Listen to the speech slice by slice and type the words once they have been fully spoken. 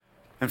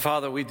And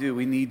Father, we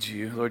need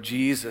you. Lord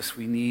Jesus,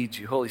 we need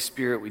you. Holy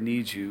Spirit, we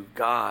need you.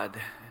 God,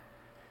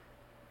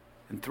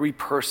 in three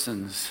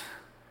persons,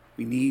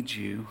 we need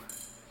you.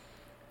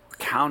 We're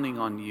counting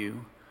on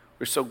you.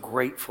 We're so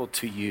grateful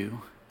to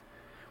you.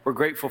 We're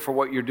grateful for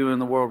what you're doing in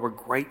the world. We're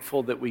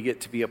grateful that we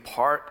get to be a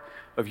part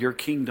of your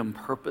kingdom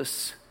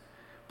purpose.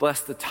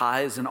 Bless the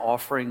tithes and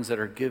offerings that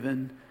are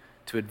given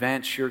to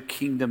advance your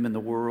kingdom in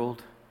the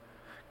world.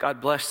 God,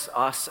 bless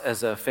us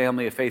as a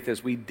family of faith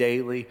as we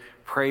daily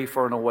pray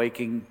for an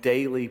awakening,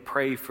 daily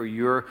pray for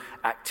your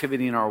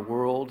activity in our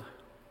world.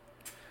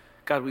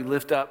 God, we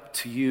lift up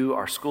to you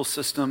our school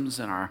systems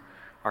and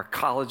our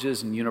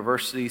colleges and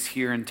universities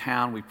here in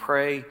town. We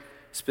pray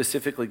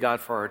specifically, God,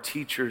 for our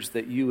teachers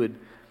that you would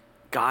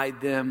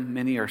guide them.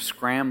 Many are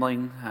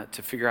scrambling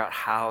to figure out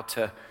how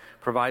to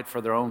provide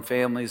for their own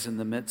families in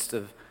the midst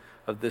of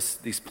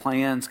these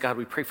plans. God,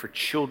 we pray for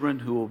children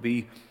who will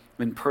be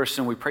in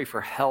person. We pray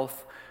for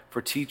health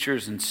for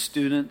teachers and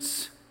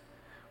students.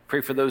 Pray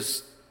for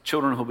those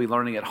children who will be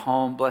learning at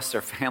home. Bless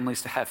their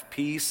families to have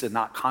peace and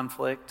not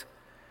conflict.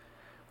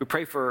 We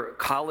pray for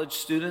college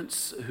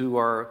students who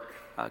are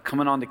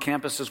coming onto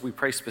campuses. We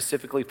pray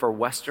specifically for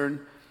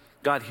Western.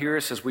 God, hear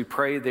us as we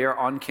pray there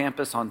on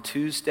campus on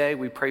Tuesday.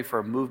 We pray for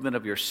a movement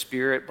of your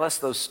Spirit. Bless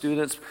those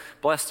students.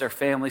 Bless their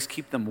families.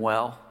 Keep them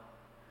well.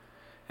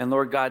 And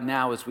Lord God,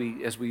 now as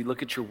we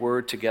look at your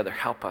word together,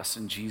 help us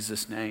in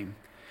Jesus' name.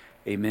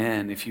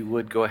 Amen. If you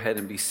would, go ahead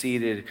and be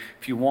seated.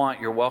 If you want,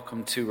 you're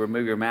welcome to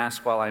remove your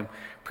mask while I'm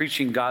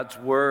preaching God's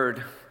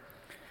word.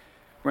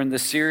 We're in the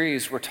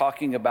series, we're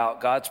talking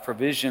about God's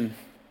provision.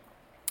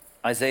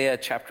 Isaiah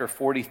chapter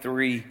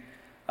 43,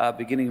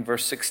 beginning in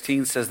verse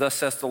 16 says, "Thus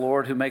says the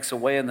Lord, who makes a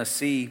way in the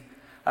sea,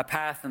 a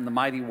path in the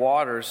mighty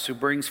waters, who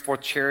brings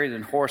forth chariot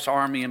and horse,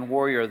 army and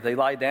warrior. They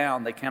lie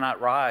down, they cannot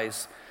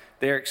rise.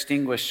 They are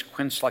extinguished,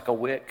 quenched like a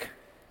wick.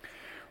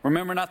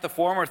 Remember not the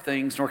former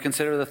things, nor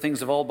consider the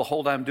things of old.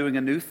 Behold, I am doing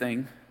a new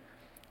thing.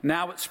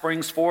 Now it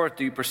springs forth.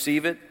 Do you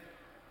perceive it?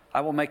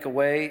 I will make a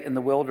way in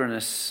the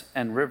wilderness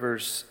and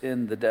rivers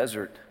in the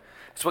desert."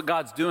 It's what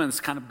God's doing. It's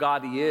the kind of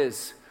God he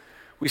is.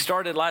 We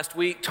started last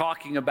week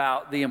talking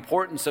about the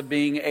importance of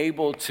being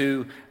able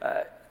to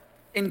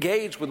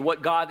engage with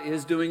what God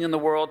is doing in the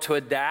world, to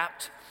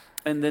adapt,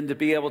 and then to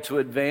be able to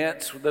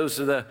advance. Those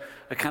are the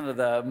kind of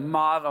the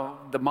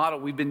model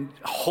we've been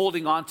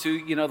holding on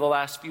to, the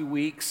last few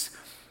weeks.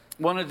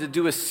 Wanted to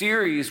do a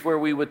series where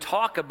we would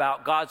talk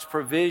about God's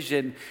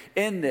provision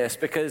in this,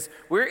 because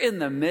we're in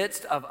the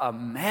midst of a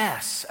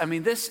mess. I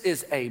mean, this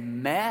is a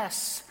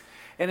mess.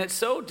 And it's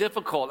so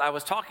difficult. I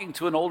was talking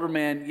to an older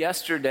man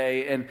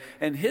yesterday,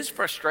 and his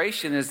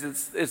frustration is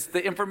it's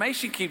the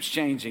information keeps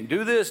changing.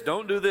 Do this,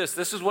 don't do this.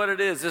 This is what it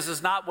is. This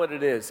is not what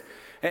it is.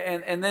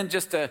 And then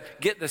just to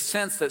get the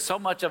sense that so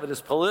much of it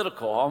is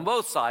political on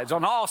both sides,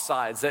 on all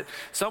sides, that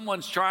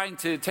someone's trying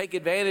to take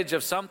advantage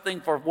of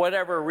something for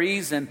whatever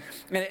reason.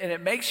 And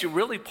it makes you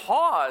really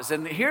pause.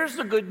 And here's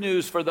the good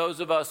news for those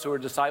of us who are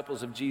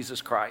disciples of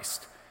Jesus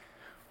Christ.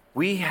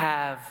 We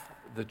have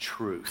the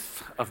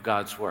truth of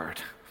God's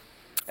word.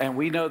 And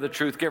we know the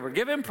truth giver.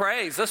 Give him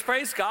praise. Let's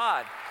praise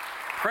God.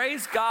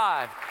 Praise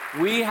God.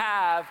 We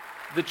have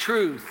the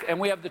truth.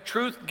 And we have the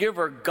truth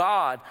giver,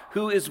 God,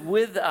 who is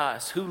with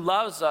us, who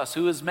loves us,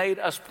 who has made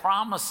us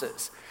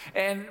promises.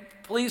 And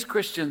please,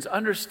 Christians,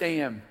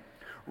 understand,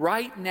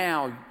 right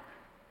now,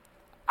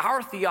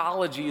 our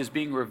theology is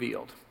being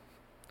revealed.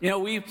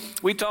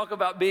 We talk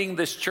about being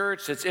this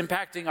church that's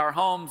impacting our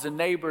homes and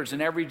neighbors and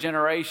every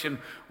generation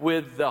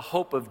with the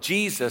hope of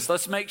Jesus.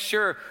 Let's make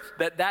sure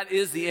that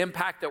is the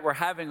impact that we're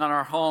having on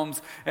our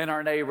homes and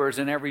our neighbors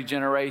and every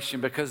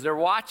generation, because they're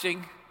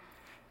watching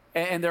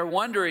and they're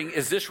wondering,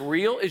 is this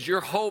real? Is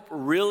your hope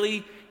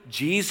really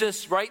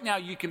Jesus? Right now,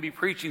 you can be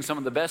preaching some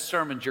of the best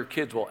sermons your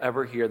kids will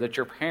ever hear, that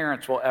your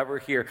parents will ever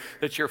hear,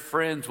 that your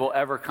friends will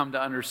ever come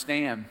to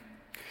understand.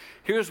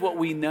 Here's what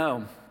we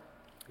know.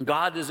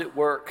 God is at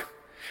work.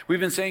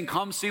 We've been saying,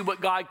 come see what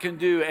God can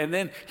do. And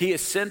then he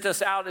has sent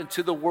us out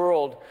into the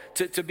world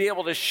to be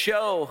able to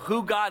show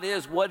who God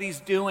is, what he's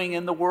doing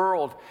in the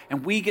world.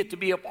 And we get to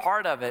be a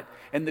part of it.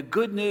 And the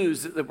good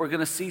news that we're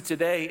going to see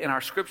today in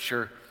our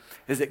scripture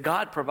is that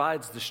God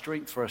provides the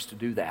strength for us to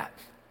do that.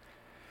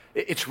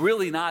 It's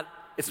really not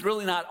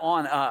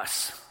on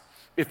us.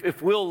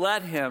 If we'll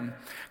let him,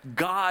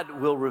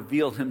 God will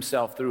reveal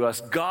himself through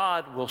us.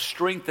 God will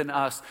strengthen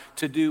us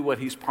to do what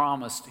he's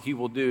promised he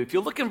will do. If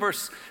you look in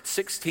verse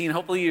 16,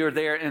 hopefully you're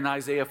there in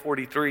Isaiah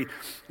 43.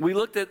 We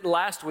looked at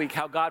last week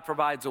how God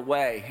provides a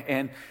way.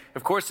 And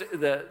of course,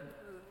 the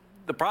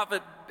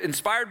prophet,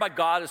 inspired by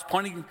God, is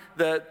pointing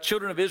the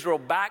children of Israel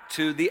back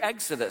to the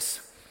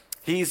Exodus.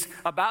 He's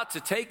about to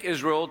take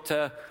Israel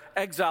to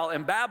exile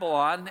in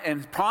Babylon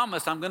and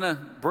promised, I'm going to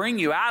bring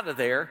you out of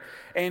there.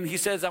 And he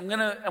says, I'm going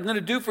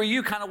to do for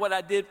you kind of what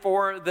I did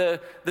for the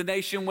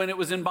nation when it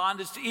was in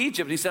bondage to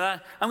Egypt. And he said,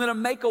 I'm going to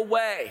make a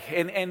way.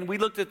 And we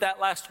looked at that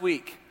last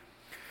week.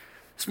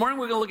 This morning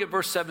we're going to look at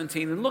verse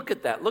 17 and look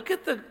at that. Look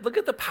at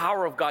the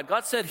power of God.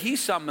 God said he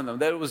summoned them,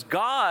 that it was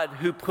God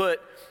who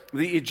put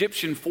the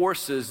Egyptian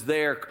forces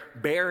there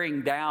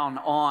bearing down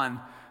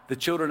on the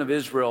children of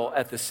Israel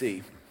at the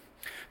sea.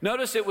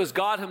 Notice it was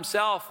God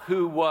himself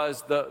who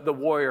was the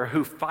warrior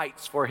who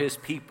fights for his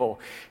people.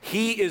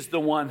 He is the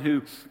one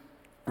who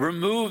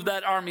removed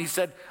that army. He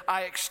said,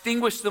 I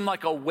extinguished them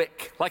like a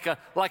wick, like a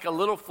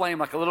little flame,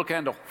 like a little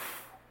candle.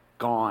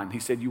 Gone. He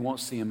said, you won't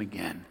see them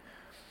again.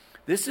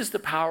 This is the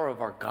power of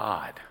our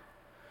God.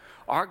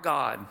 Our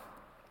God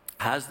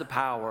has the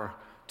power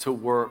to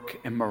work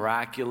in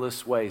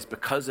miraculous ways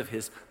because of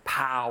his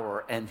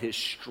power and his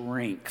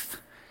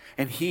strength.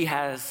 And he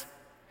has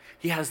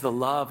the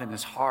love in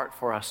his heart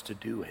for us to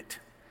do it.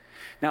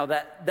 Now,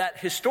 that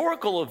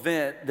historical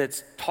event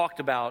that's talked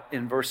about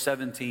in verse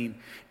 17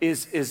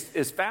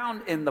 is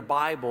found in the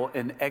Bible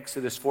in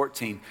Exodus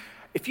 14.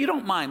 If you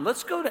don't mind,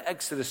 let's go to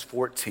Exodus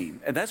 14.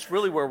 And that's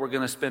really where we're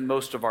going to spend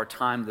most of our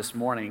time this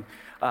morning,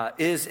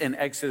 is in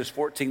Exodus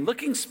 14,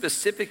 looking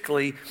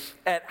specifically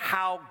at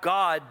how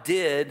God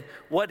did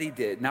what he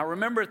did. Now,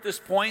 remember at this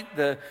point,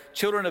 the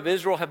children of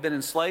Israel have been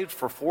enslaved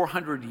for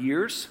 400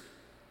 years.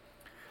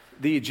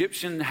 The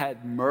Egyptian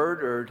had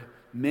murdered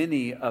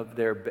many of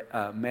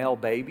their male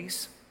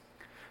babies.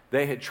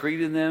 They had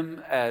treated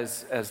them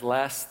as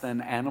less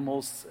than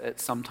animals at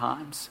some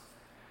times.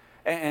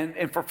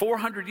 And for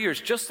 400 years,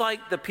 just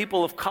like the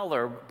people of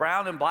color,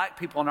 brown and black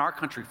people in our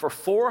country, for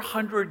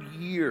 400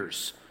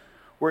 years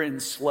were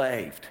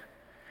enslaved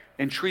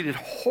and treated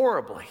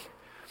horribly.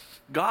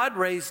 God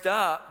raised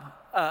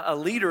up a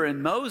leader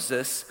in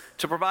Moses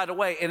to provide a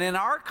way. And in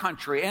our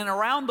country and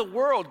around the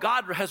world,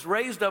 God has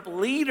raised up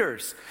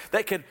leaders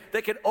that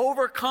could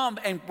overcome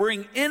and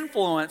bring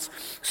influence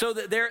so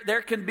that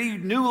there can be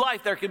new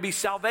life, there can be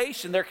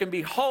salvation, there can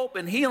be hope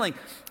and healing.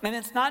 And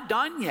it's not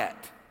done yet.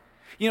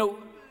 You know,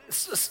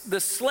 the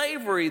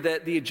slavery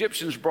that the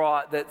Egyptians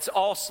brought, that's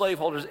all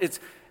slaveholders, it's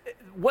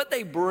what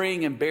they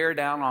bring and bear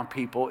down on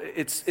people.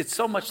 It's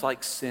so much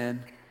like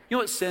sin. You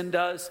know what sin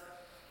does?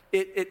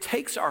 It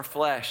takes our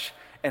flesh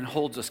and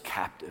holds us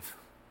captive.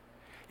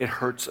 It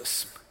hurts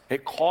us.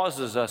 It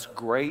causes us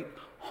great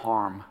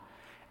harm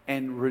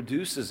and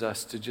reduces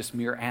us to just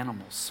mere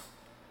animals.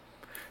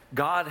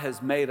 God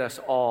has made us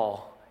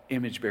all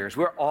image bearers.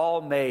 We're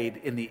all made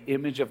in the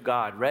image of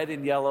God, red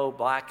and yellow,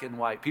 black and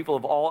white, people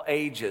of all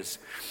ages,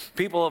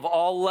 people of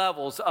all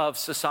levels of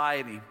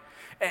society.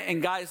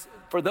 And guys,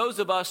 for those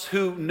of us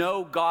who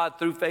know God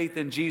through faith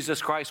in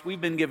Jesus Christ,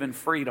 we've been given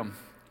freedom.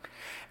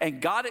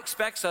 And God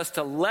expects us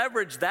to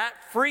leverage that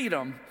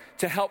freedom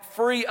to help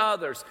free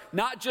others,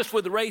 not just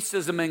with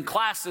racism and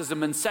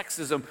classism and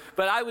sexism,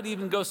 but I would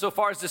even go so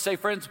far as to say,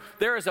 friends,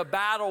 there is a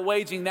battle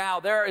waging now.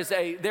 There is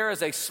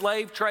a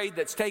slave trade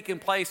that's taking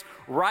place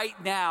right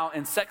now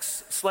in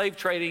sex slave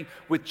trading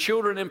with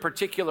children in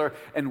particular,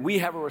 and we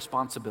have a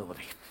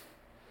responsibility.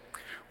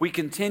 We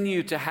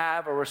continue to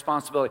have a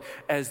responsibility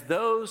as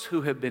those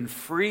who have been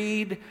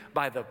freed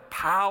by the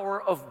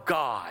power of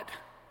God.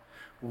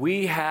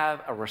 We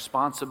have a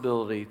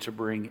responsibility to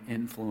bring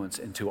influence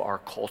into our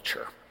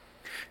culture,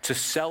 to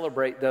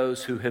celebrate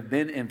those who have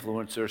been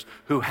influencers,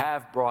 who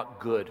have brought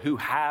good, who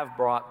have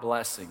brought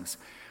blessings.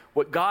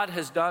 What God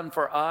has done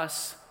for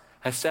us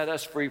has set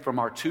us free from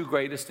our two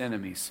greatest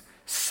enemies,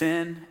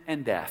 sin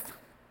and death.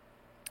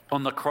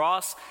 On the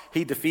cross,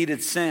 he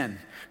defeated sin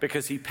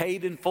because he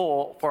paid in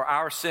full for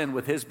our sin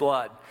with his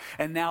blood.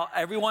 And now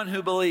everyone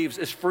who believes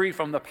is free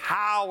from the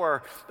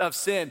power of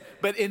sin.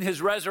 But in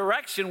his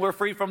resurrection, we're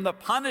free from the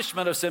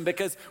punishment of sin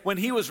because when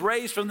he was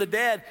raised from the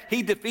dead,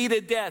 he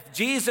defeated death.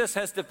 Jesus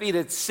has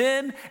defeated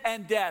sin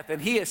and death,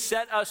 and he has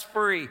set us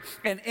free.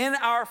 And in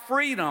our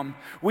freedom,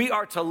 we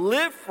are to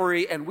live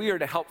free, and we are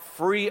to help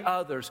free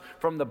others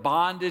from the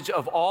bondage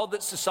of all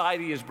that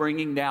society is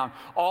bringing down,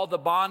 all the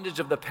bondage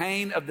of the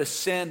pain of the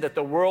sin that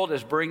the world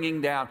is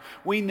bringing down.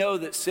 We know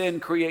that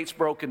sin creates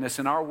brokenness,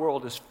 and our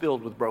world is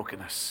filled with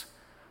brokenness.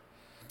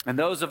 And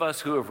those of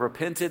us who have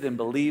repented and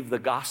believed the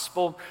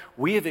gospel,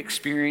 we have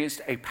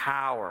experienced a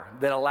power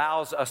that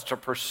allows us to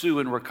pursue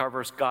and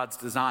recover God's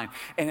design.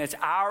 And it's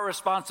our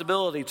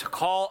responsibility to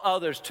call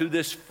others to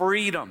this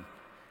freedom.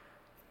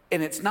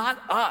 And it's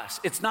not us.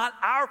 It's not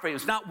our freedom.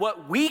 It's not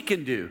what we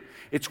can do.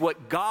 It's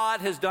what God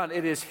has done.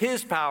 It is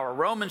his power.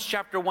 Romans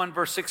chapter 1,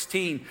 verse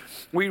 16,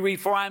 we read,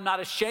 "For I am not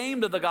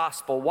ashamed of the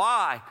gospel."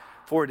 Why?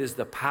 For it is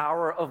the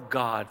power of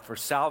God for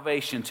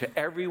salvation to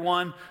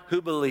everyone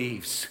who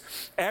believes.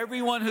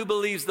 Everyone who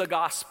believes the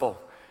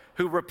gospel,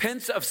 who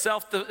repents of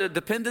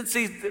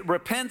self-dependency,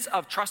 repents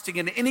of trusting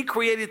in any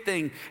created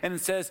thing,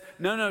 and says,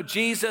 no,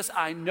 Jesus,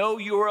 I know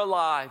you are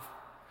alive.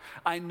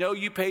 I know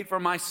you paid for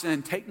my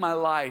sin. Take my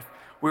life.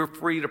 We're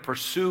free to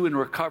pursue and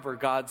recover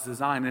God's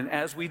design. And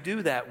as we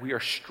do that, we are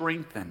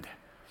strengthened.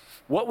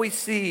 What we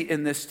see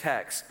in this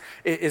text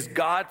is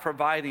God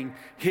providing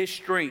his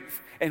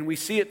strength, and we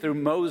see it through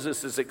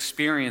Moses'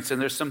 experience,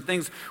 and there's some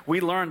things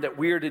we learned that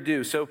we're to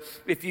do. So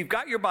if you've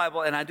got your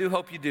Bible, and I do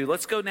hope you do,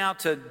 let's go now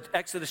to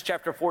Exodus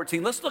chapter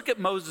 14. Let's look at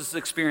Moses'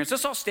 experience.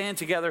 Let's all stand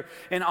together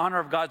in honor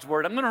of God's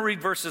word. I'm going to read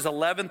verses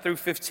 11 through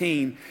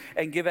 15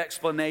 and give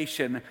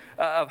explanation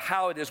of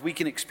how it is we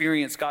can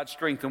experience God's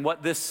strength and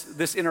what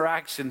this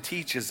interaction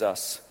teaches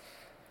us.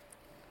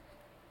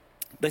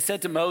 They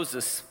said to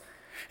Moses,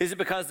 "Is it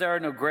because there are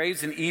no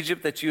graves in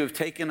Egypt that you have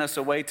taken us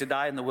away to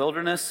die in the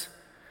wilderness?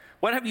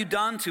 What have you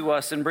done to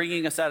us in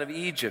bringing us out of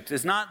Egypt?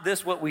 Is not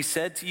this what we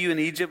said to you in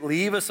Egypt?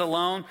 Leave us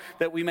alone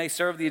that we may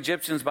serve the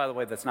Egyptians." By the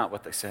way, that's not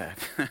what they said.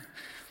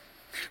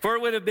 "For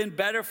it would have been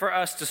better for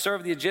us to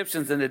serve the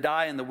Egyptians than to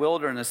die in the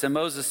wilderness." And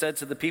Moses said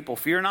to the people,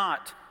 "Fear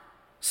not,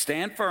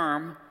 stand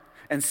firm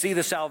and see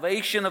the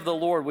salvation of the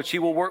Lord, which he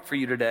will work for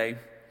you today.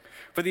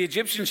 For the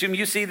Egyptians whom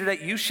you see today,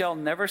 you shall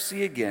never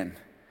see again.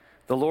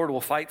 The Lord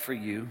will fight for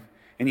you,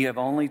 and you have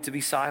only to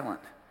be silent."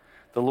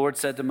 The Lord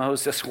said to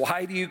Moses,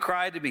 "Why do you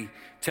cry to me?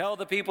 Tell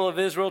the people of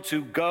Israel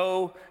to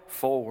go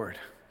forward."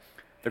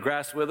 The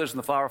grass withers and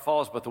the flower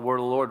falls, but the word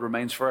of the Lord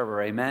remains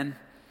forever. Amen.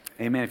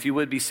 Amen. If you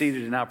would be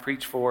seated and now pray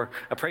for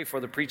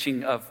the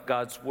preaching of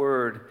God's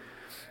word.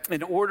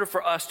 In order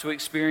for us to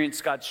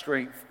experience God's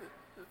strength,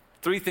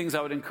 3 things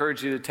I would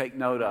encourage you to take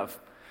note of.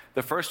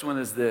 The first one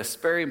is this,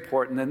 very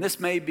important, and this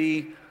may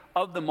be,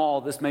 of them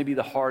all, this may be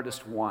the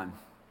hardest one.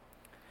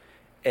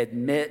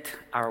 Admit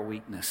our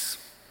weakness.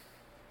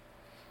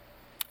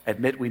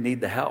 Admit we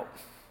need the help.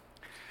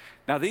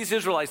 Now, these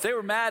Israelites, they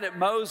were mad at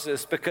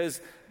Moses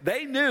because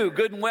they knew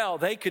good and well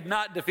they could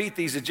not defeat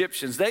these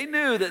Egyptians. They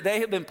knew that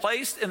they had been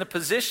placed in a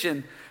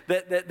position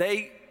that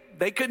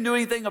they couldn't do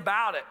anything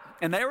about it.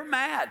 And they were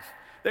mad.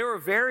 They were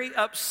very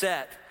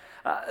upset.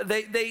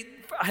 They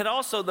had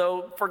also,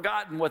 though,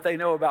 forgotten what they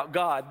know about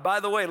God. By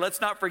the way, let's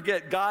not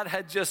forget, God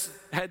had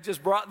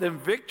just brought them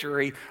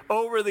victory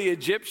over the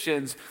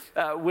Egyptians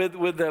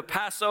with the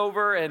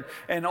Passover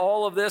and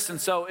all of this. And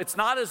so it's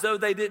not as though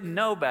they didn't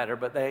know better,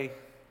 but they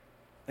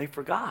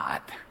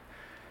forgot.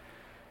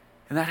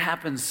 And that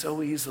happens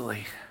so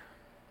easily.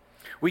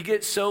 We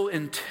get so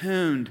in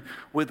tune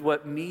with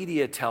what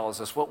media tells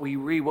us, what we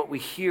read, what we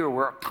hear.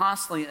 We're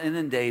constantly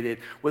inundated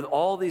with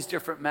all these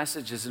different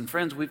messages. And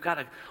friends, we've got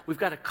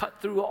to cut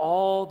through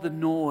all the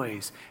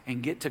noise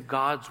and get to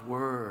God's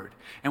word.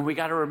 And we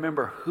got to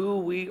remember who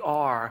we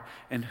are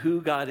and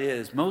who God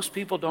is. Most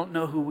people don't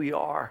know who we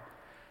are,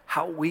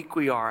 how weak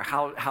we are,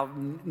 how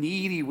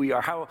needy we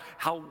are,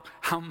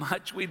 how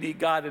much we need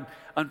God. And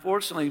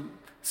unfortunately,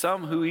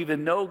 some who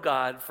even know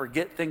God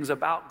forget things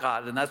about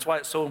God. And that's why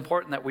it's so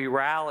important that we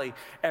rally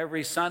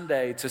every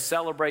Sunday to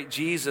celebrate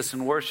Jesus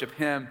and worship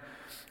him.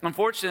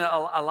 Unfortunately,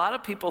 a lot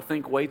of people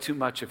think way too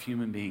much of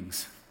human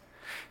beings.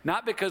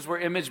 Not because we're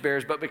image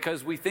bearers, but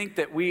because we think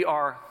that we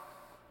are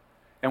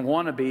and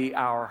want to be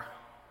our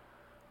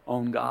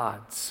own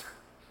gods.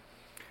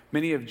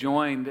 Many have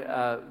joined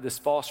this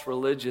false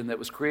religion that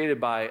was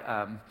created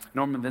by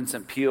Norman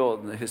Vincent Peale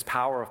and his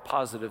power of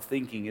positive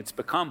thinking. It's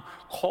become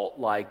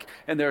cult-like,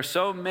 and there are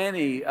so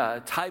many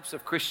types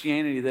of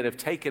Christianity that have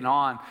taken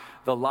on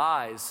the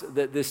lies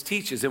that this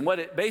teaches. And what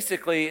it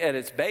basically at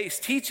its base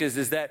teaches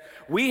is that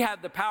we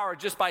have the power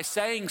just by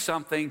saying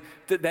something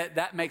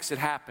that makes it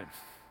happen.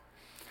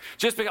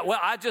 Just because, well,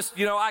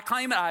 I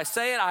claim it, I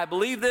say it, I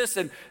believe this.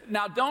 And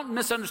now don't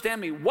misunderstand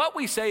me. What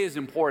we say is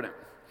important.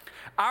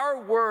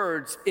 Our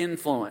words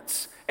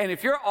influence. And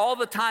if you're all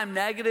the time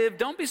negative,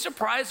 don't be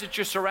surprised that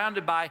you're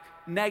surrounded by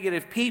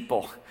negative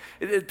people.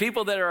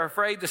 People that are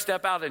afraid to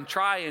step out and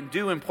try and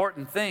do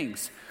important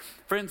things.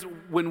 Friends,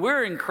 when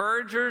we're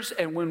encouragers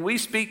and when we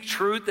speak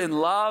truth in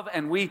love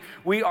and we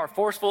are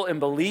forceful in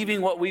believing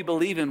what we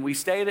believe in, we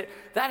state it,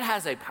 that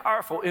has a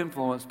powerful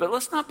influence. But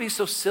let's not be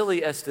so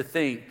silly as to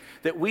think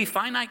that we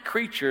finite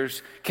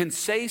creatures can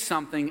say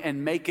something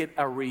and make it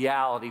a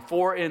reality.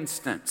 For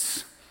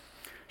instance,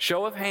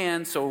 show of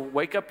hands, so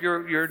wake up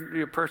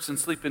your person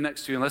sleeping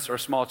next to you, unless they're a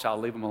small child,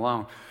 leave them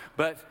alone.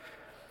 But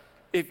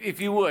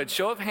if you would,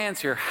 show of hands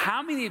here,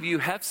 how many of you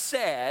have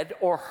said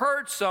or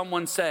heard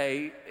someone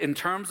say, in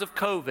terms of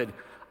COVID,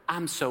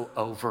 "I'm so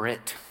over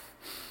it"?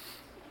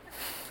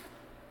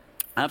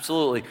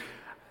 Absolutely.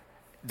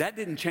 That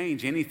didn't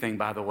change anything,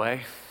 by the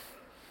way.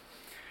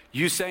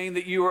 You saying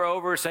that you were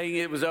over, saying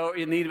it was over,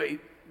 it needed to be,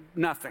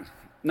 nothing.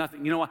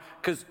 You know why?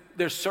 Because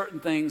there's certain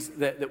things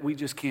that we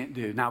just can't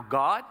do. Now,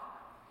 God,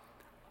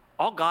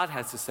 all God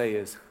has to say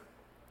is,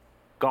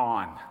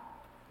 gone.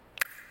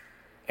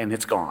 And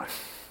it's gone.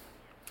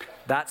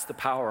 That's the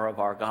power of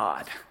our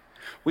God.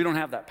 We don't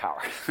have that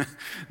power.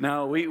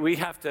 No, we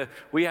have to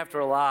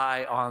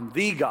rely on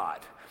the God.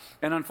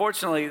 And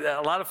unfortunately,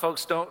 a lot of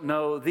folks don't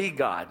know the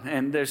God.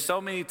 And there's so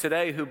many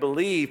today who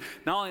believe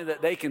not only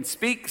that they can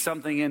speak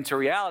something into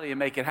reality and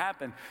make it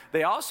happen,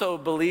 they also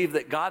believe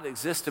that God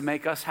exists to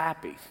make us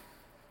happy.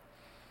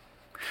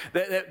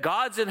 That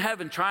God's in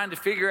heaven trying to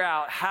figure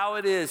out how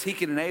it is he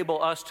can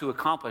enable us to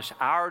accomplish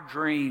our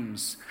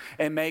dreams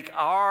and make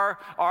our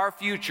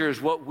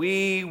futures what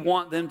we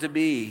want them to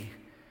be.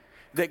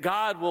 that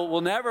God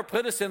will never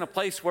put us in a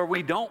place where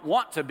we don't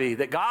want to be,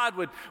 that God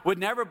would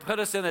never put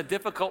us in a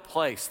difficult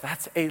place.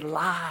 That's a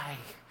lie.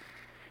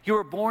 You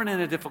were born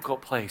in a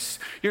difficult place.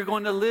 You're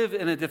going to live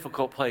in a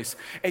difficult place.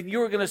 And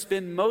you're going to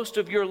spend most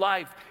of your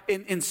life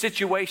in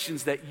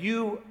situations that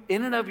you,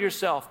 in and of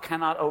yourself,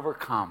 cannot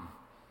overcome.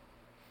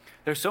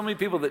 There's so many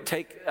people that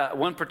take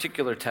one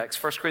particular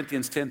text, 1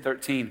 Corinthians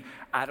 10:13,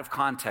 out of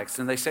context,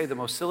 and they say the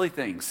most silly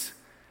things.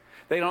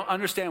 They don't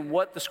understand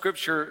what the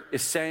scripture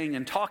is saying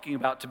and talking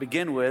about to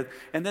begin with,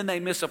 and then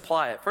they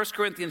misapply it. 1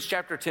 Corinthians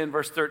chapter 10,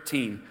 verse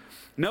 13.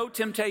 No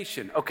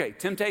temptation. Okay,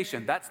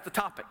 temptation, that's the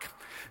topic.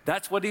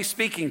 That's what he's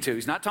speaking to.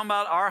 He's not talking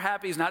about our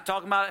happy. He's not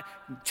talking about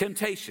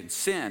temptation,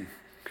 sin.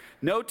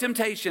 No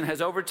temptation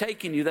has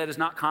overtaken you that is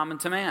not common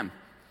to man.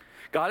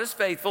 God is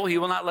faithful. He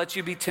will not let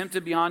you be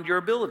tempted beyond your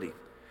ability.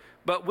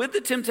 But with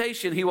the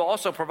temptation, he will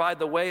also provide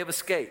the way of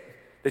escape,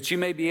 that you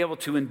may be able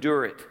to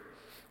endure it.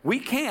 We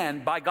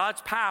can, by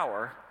God's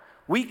power,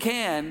 we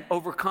can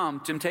overcome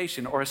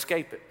temptation or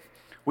escape it.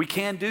 We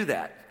can do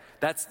that.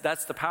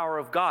 That's the power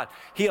of God.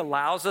 He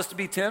allows us to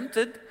be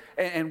tempted,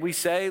 and we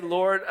say,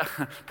 Lord,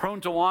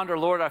 prone to wander,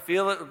 Lord, I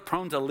feel it,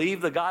 prone to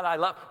leave the God I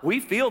love. We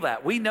feel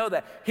that. We know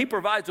that. He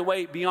provides a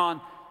way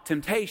beyond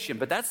temptation,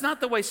 but that's not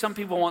the way some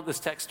people want this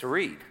text to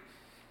read.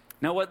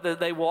 Now, what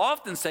they will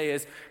often say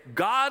is,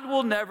 God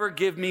will never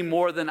give me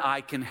more than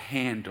I can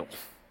handle.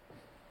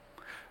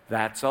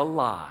 That's a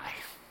lie.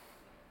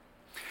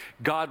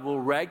 God will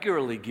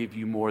regularly give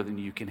you more than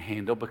you can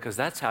handle because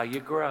that's how you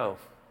grow.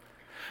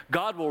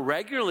 God will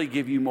regularly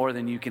give you more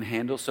than you can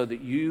handle so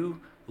that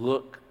you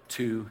look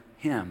to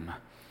him,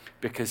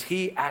 because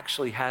he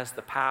actually has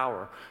the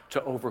power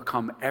to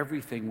overcome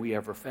everything we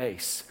ever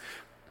face.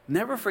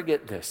 Never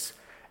forget this.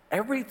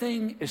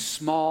 Everything is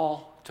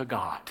small to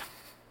God.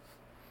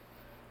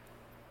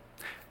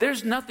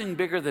 There's nothing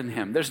bigger than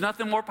him. There's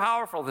nothing more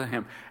powerful than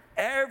him.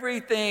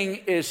 Everything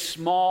is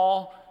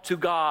small to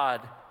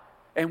God.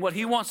 And what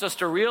he wants us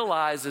to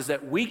realize is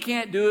that we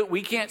can't do it.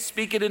 We can't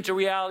speak it into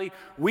reality.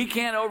 We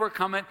can't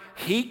overcome it.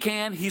 He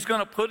can. He's going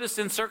to put us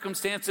in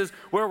circumstances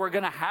where we're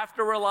going to have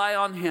to rely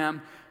on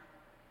him.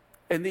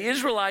 And the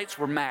Israelites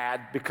were mad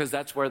because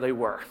that's where they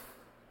were.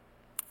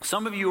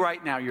 Some of you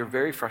right now, you're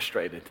very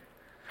frustrated.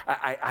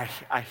 I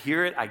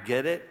hear it. I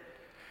get it.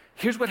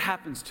 Here's what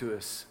happens to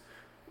us.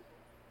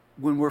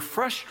 When we're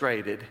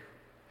frustrated,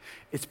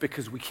 it's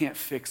because we can't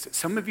fix it.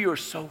 Some of you are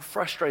so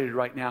frustrated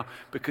right now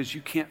because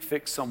you can't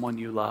fix someone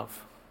you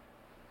love.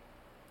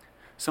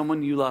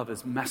 Someone you love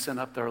is messing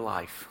up their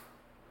life.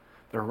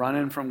 They're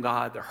running from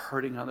God. They're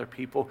hurting other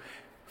people.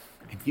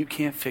 And you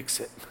can't fix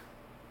it.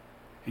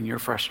 And you're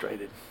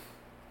frustrated.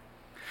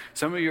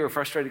 Some of you are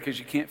frustrated because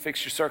you can't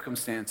fix your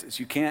circumstances.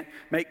 You can't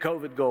make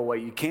COVID go away.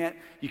 You can't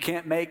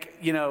make,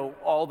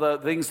 all the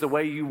things the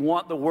way you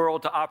want the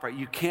world to operate.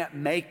 You can't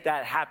make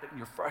that happen.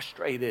 You're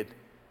frustrated.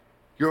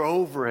 You're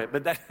over it,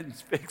 but that didn't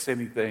fix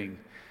anything.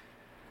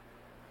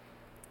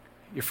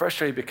 You're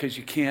frustrated because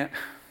you can't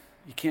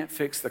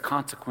fix the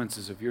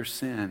consequences of your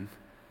sin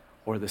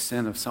or the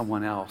sin of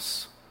someone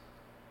else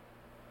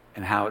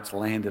and how it's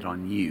landed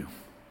on you.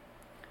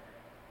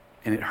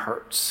 And it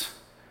hurts,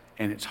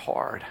 and it's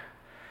hard,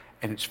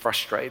 and it's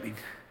frustrating.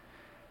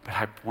 But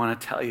I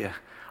want to tell you,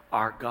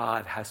 our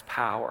God has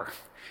power.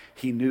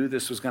 He knew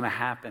this was going to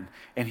happen,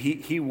 and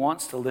he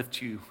wants to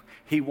lift you.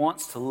 He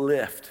wants to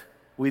lift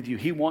with you.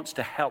 He wants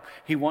to help.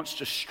 He wants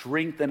to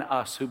strengthen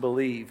us who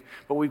believe.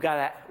 But we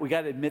got to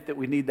admit that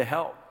we need the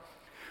help.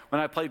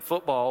 When I played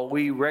football,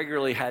 we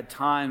regularly had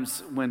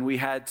times when we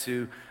had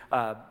to,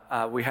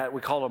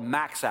 we call them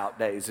max out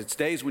days. It's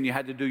days when you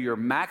had to do your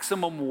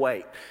maximum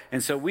weight.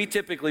 And so we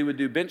typically would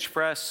do bench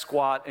press,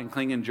 squat, and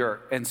clean and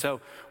jerk. And so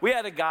we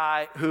had a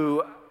guy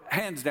who,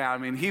 hands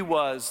down, he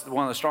was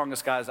one of the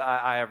strongest guys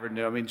I ever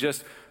knew.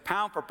 Just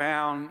pound for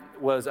pound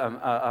was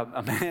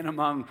a man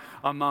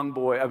among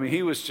boys.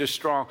 He was just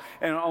strong.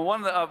 And on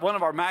one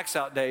of our max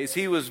out days,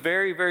 he was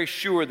very, very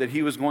sure that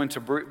he was going to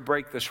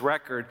break this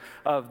record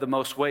of the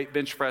most weight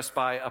bench pressed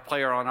by a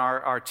player on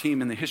our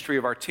team in the history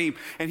of our team.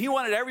 And he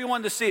wanted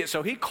everyone to see it.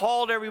 So he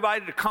called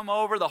everybody to come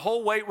over, the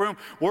whole weight room.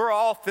 We're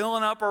all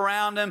filling up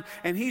around him.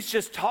 And he's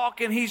just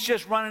talking. He's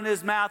just running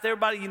his mouth.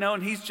 Everybody,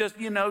 and he's just,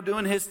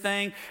 doing his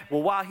thing.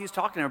 Well, while he's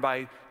talking to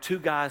everybody, two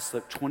guys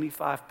slipped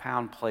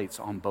 25-pound plates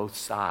on both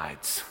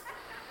sides.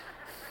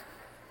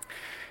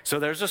 So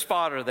there's a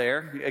spotter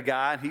there, a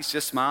guy, and he's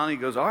just smiling.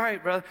 He goes, all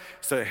right, brother.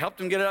 So they helped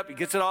him get it up. He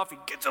gets it off. He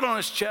gets it on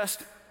his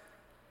chest,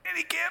 and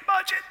he can't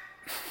budge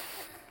it.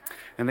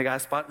 And the guy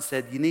spotted and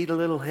said, you need a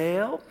little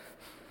help?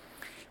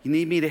 You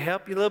need me to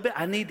help you a little bit?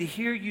 I need to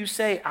hear you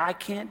say, I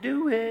can't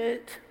do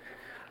it.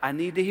 I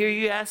need to hear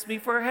you ask me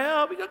for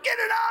help. He goes, get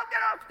it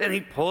up. And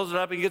he pulls it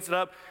up and gets it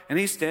up, and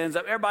he stands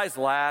up. Everybody's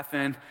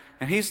laughing,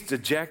 and he's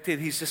dejected.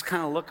 He's just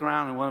kind of looking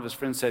around, and one of his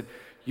friends said,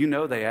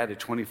 they added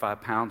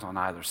 25 pounds on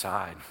either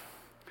side.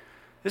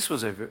 This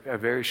was a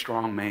very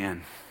strong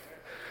man.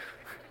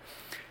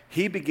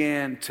 He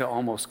began to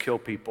almost kill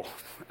people.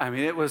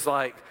 It was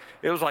like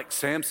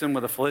Samson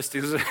with the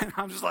Philistines. And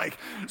I'm just like,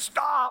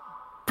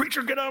 stop,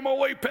 preacher, get out of my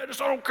way,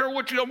 Pettis. I don't care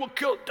what you do, I'm going to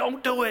kill.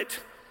 Don't do it.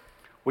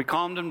 We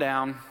calmed him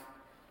down.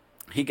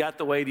 He got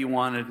the weight he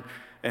wanted,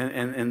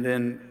 and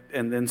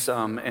then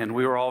some, and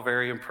we were all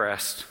very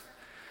impressed.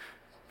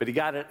 But he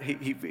got it.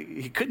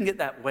 He couldn't get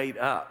that weight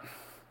up.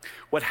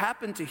 What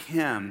happened to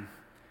him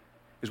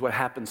is what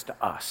happens to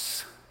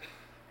us.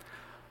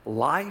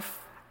 Life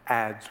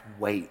adds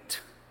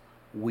weight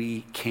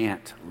we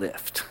can't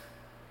lift.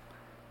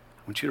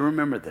 I want you to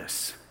remember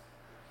this.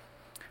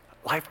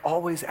 Life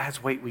always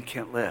adds weight we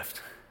can't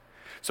lift.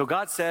 So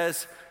God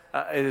says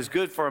it is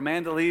good for a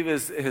man to leave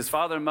his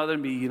father and mother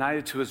and be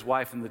united to his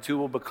wife, and the two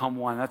will become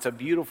one. That's a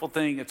beautiful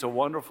thing. It's a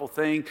wonderful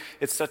thing.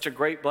 It's such a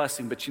great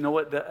blessing. But you know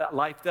what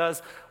life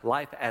does?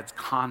 Life adds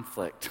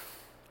conflict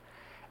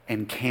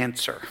and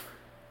cancer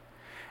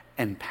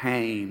and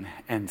pain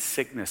and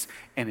sickness,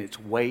 and it's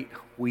weight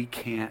we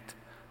can't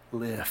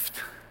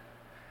lift.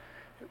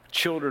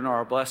 Children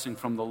are a blessing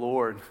from the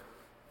Lord,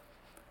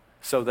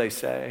 so they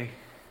say.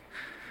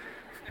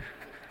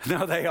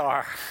 No, they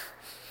are.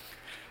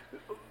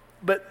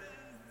 But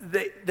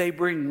they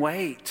bring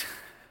weight.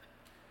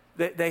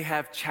 They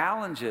have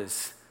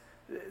challenges.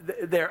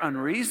 They're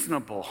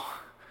unreasonable.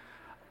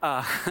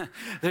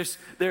 There's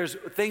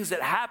things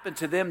that happen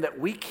to them that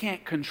we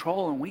can't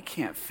control and we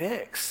can't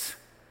fix.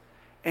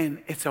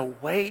 And it's a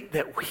weight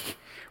that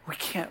we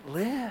can't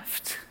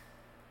lift.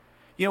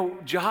 You know,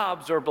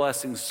 jobs are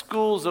blessings,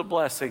 school's a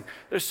blessing.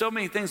 There's so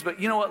many things, but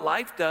you know what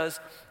life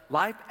does?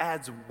 Life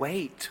adds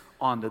weight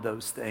onto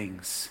those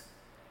things.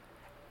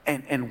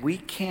 And we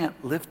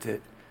can't lift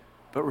it.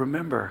 But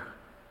remember,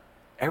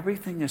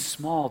 everything is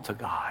small to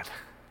God.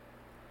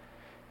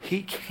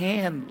 He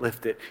can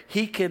lift it.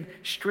 He can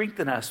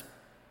strengthen us.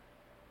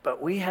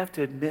 But we have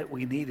to admit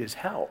we need his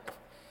help.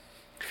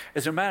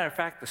 As a matter of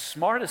fact, the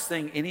smartest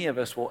thing any of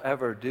us will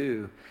ever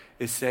do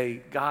is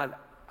say, God,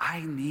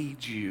 I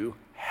need you.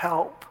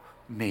 Help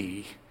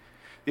me.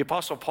 The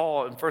Apostle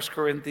Paul in 2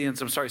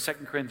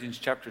 Corinthians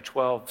chapter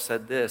 12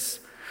 said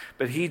this,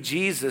 but he,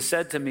 Jesus,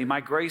 said to me, my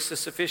grace is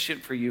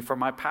sufficient for you, for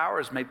my power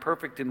is made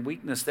perfect in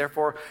weakness.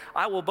 Therefore,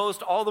 I will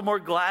boast all the more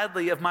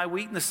gladly of my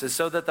weaknesses,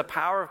 so that the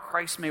power of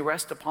Christ may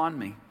rest upon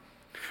me.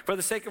 For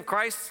the sake of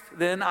Christ,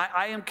 then,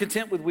 I am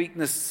content with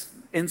weakness,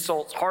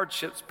 insults,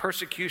 hardships,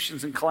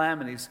 persecutions, and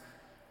calamities.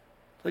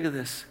 Look at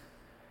this.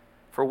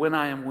 For when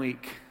I am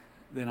weak,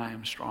 then I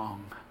am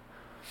strong.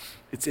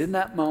 It's in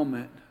that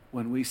moment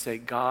when we say,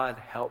 God,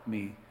 help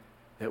me,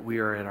 that we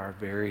are at our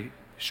very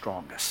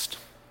strongest.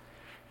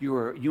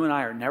 You and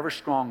I are never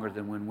stronger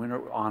than when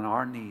we're on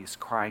our knees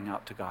crying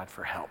out to God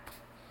for help.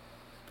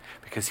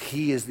 Because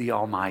he is the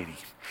Almighty,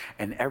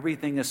 and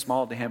everything is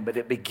small to him. But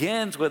it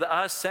begins with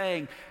us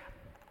saying,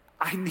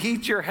 I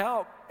need your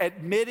help,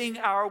 admitting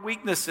our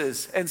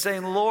weaknesses and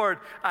saying, Lord,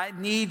 I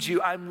need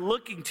you. I'm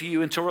looking to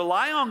you. And to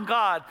rely on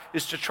God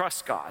is to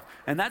trust God.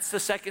 And that's the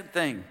second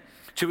thing.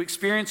 To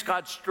experience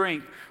God's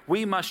strength,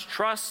 we must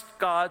trust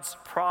God's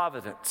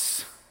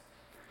providence.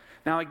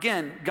 Now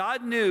again,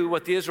 God knew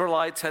what the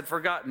Israelites had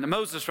forgotten.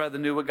 Moses rather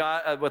knew what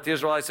the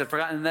Israelites had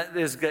forgotten, and that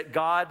is that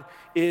God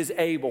is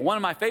able. One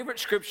of my favorite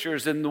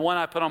scriptures, and the one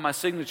I put on my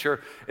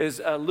signature, is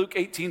Luke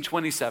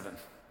 18:27.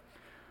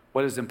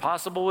 What is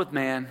impossible with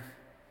man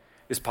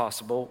is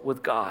possible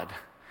with God,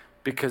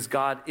 because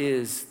God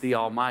is the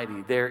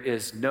Almighty. There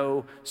is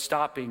no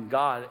stopping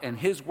God, and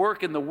his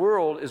work in the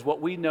world is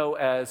what we know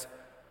as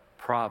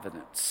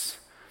providence.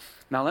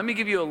 Now, let me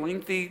give you a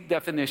lengthy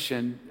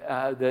definition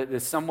that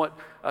is somewhat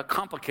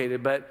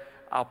complicated, but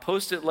I'll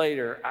post it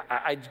later.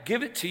 I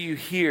give it to you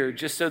here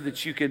just so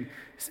that you can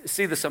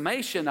see the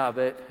summation of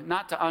it,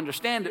 not to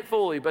understand it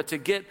fully, but to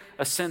get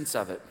a sense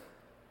of it.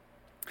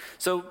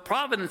 So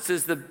providence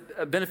is the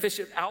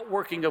beneficent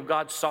outworking of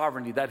God's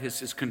sovereignty, that is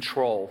his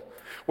control,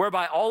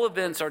 whereby all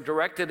events are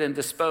directed and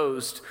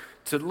disposed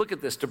to, look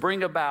at this, to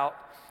bring about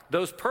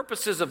those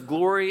purposes of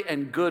glory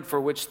and good for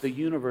which the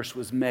universe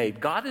was made.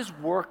 God is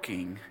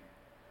working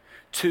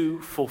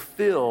to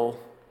fulfill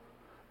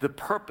the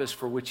purpose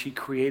for which he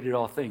created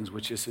all things,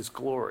 which is his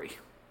glory.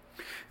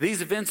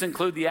 These events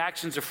include the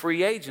actions of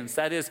free agents.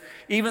 That is,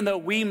 even though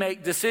we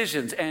make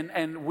decisions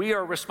and we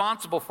are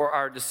responsible for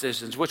our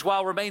decisions, which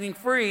while remaining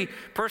free,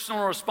 personal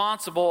and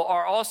responsible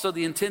are also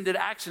the intended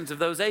actions of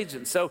those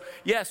agents. So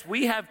yes,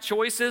 we have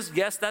choices.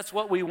 Yes, that's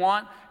what we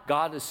want.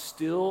 God is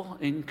still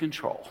in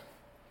control.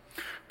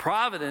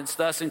 Providence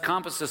thus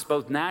encompasses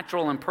both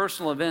natural and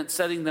personal events,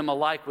 setting them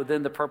alike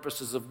within the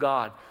purposes of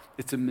God.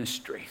 It's a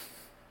mystery.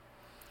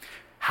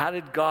 How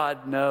did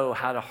God know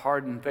how to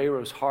harden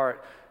Pharaoh's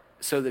heart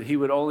so that he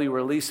would only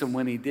release him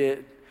when he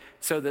did,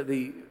 so that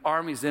the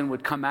armies then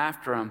would come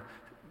after him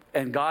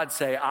and God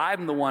say,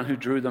 I'm the one who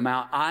drew them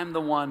out. I'm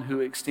the one who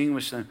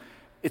extinguished them.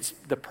 It's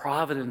the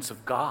providence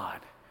of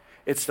God.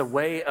 It's the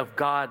way of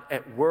God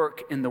at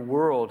work in the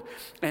world.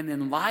 And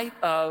in light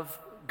of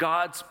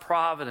God's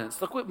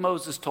providence, look what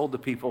Moses told the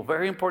people.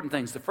 Very important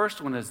things. The first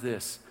one is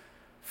this: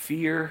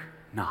 fear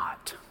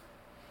not.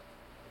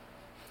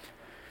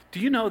 Do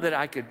you know that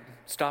I could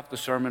stop the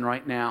sermon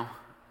right now,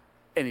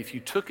 and if you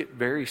took it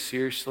very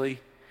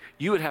seriously,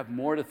 you would have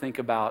more to think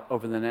about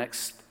over the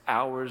next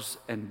hours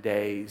and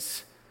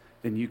days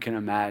than you can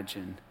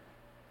imagine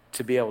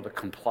to be able to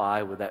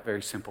comply with that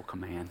very simple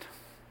command.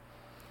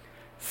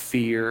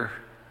 Fear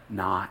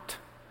not.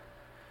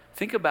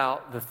 Think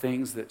about the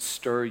things that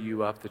stir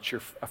you up that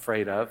you're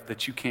afraid of,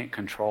 that you can't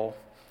control.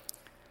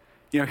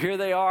 Here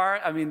they are.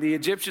 The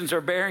Egyptians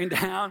are bearing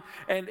down,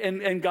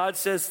 and God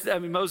says,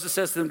 Moses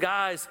says to them,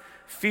 guys,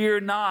 fear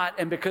not.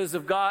 And because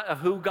of God, of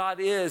who God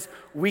is,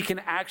 we can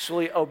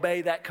actually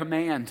obey that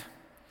command.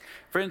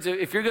 Friends,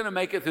 if you're going to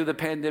make it through the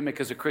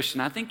pandemic as a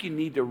Christian, I think you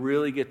need to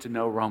really get to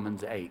know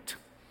Romans 8.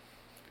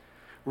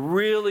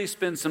 Really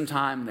spend some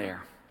time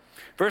there.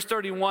 Verse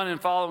 31 and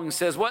following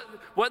says,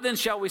 What then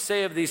shall we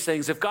say of these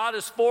things? If God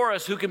is for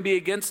us, who can be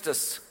against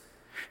us?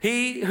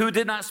 He who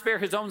did not spare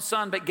his own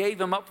son, but gave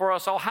him up for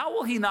us all, how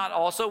will he not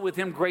also with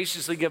him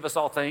graciously give us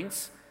all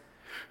things?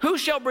 Who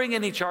shall bring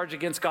any charge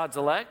against God's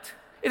elect?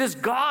 It is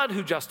God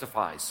who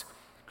justifies.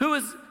 Who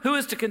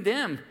is to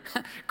condemn?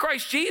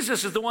 Christ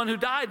Jesus is the one who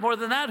died, more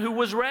than that, who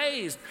was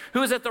raised,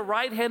 who is at the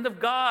right hand of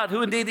God,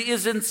 who indeed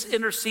is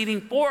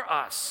interceding for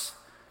us.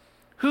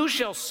 Who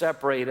shall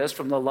separate us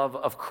from the love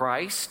of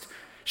Christ?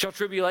 Shall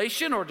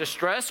tribulation or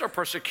distress or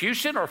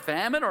persecution or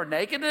famine or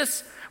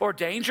nakedness or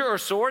danger or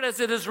sword, as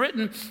it is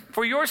written,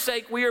 for your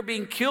sake we are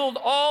being killed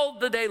all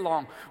the day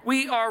long.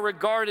 We are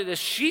regarded as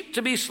sheep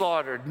to be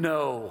slaughtered.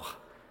 No.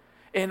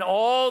 In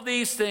all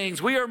these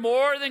things we are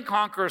more than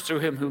conquerors through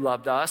him who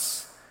loved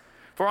us.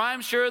 For I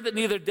am sure that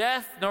neither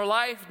death, nor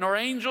life, nor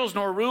angels,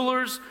 nor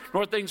rulers,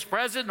 nor things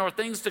present, nor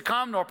things to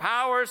come, nor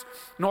powers,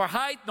 nor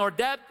height, nor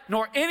depth,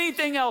 nor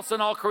anything else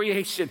in all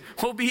creation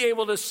will be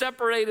able to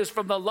separate us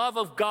from the love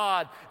of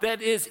God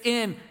that is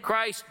in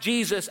Christ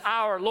Jesus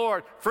our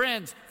Lord.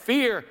 Friends,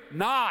 fear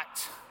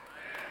not.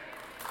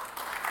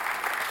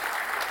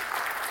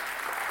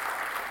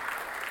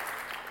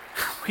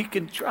 We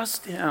can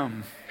trust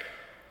him.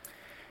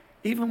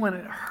 Even when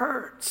it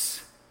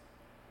hurts,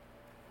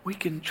 we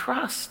can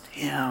trust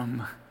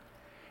him.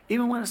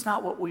 Even when it's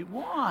not what we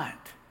want,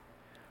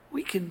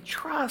 we can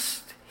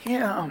trust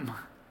him.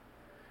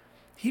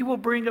 He will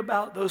bring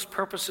about those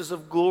purposes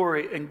of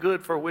glory and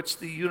good for which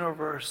the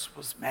universe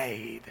was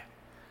made.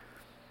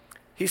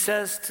 He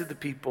says to the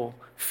people,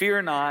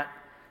 fear not,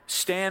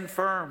 stand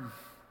firm.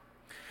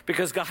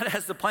 Because God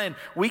has the plan.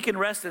 We can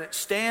rest in it.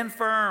 Stand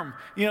firm.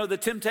 The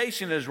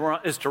temptation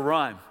is to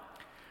run.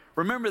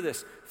 Remember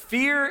this.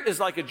 Fear is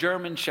like a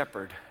German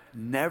shepherd.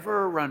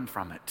 Never run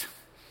from it.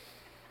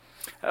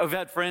 I've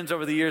had friends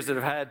over the years that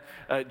have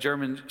had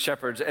German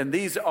shepherds, and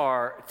these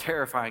are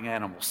terrifying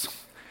animals.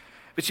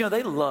 But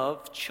they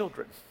love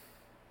children.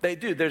 They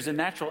do. There's a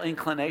natural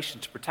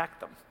inclination to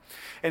protect them.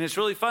 And it's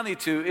really funny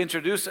to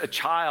introduce a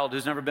child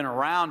who's never been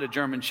around a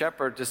German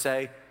shepherd to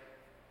say,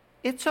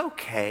 it's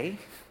okay.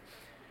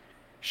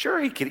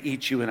 Sure, he could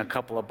eat you in a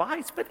couple of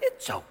bites, but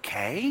it's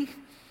okay.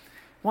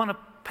 Want to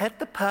pet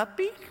the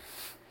puppy?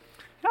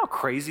 You know how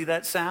crazy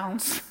that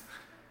sounds?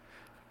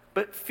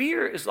 But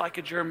fear is like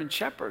a German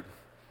shepherd.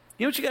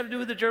 You know what you got to do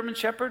with a German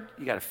shepherd?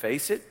 You got to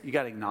face it. You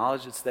got to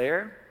acknowledge it's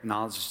there,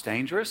 acknowledge it's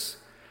dangerous,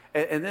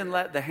 and then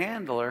let the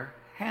handler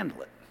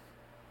handle it.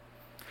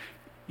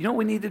 You know what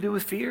we need to do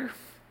with fear?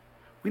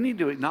 We need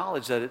to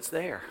acknowledge that it's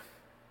there.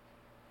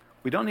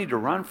 We don't need to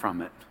run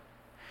from it.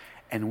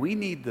 And we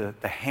need the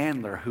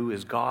handler, who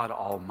is God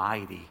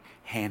Almighty,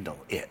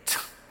 handle it.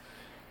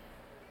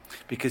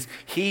 Because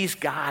he's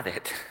got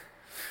it.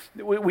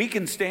 We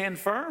can stand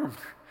firm.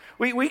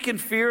 We can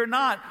fear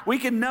not. We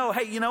can know,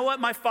 hey, you know what?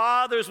 My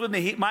Father's with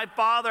me. My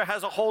Father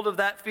has a hold of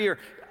that fear.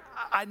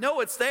 I know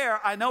it's there.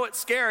 I know it's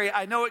scary.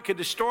 I know it could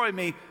destroy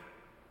me.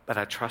 But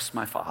I trust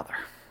my Father.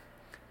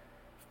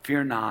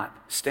 Fear not.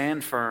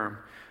 Stand firm.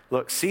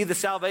 Look, see the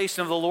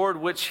salvation of the Lord,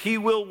 which he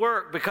will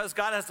work. Because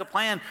God has a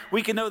plan,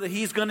 we can know that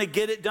he's going to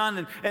get it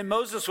done. And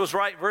Moses was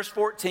right. Verse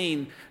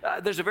 14,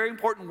 there's a very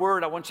important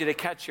word I want you to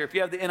catch here. If you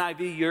have the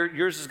NIV,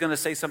 yours is going to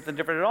say something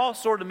different. It all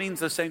sort of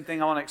means the same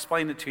thing. I want to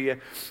explain it to you.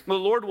 The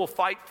Lord will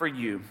fight for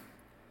you.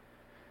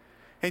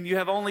 And you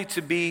have only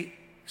to be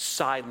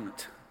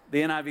silent.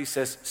 The NIV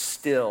says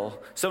still.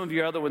 Some of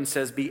your other ones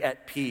says be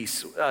at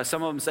peace.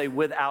 Some of them say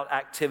without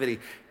activity.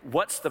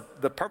 What's the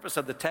purpose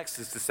of the text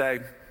is to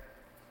say,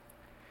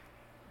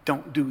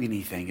 don't do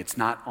anything. It's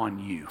not on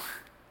you.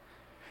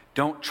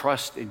 Don't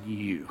trust in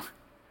you.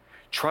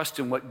 Trust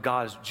in what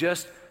God is.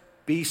 Just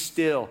be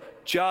still.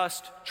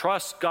 Just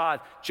trust God.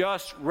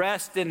 Just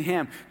rest in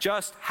him.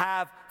 Just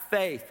have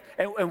faith.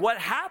 And what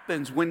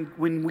happens when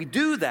we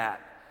do that,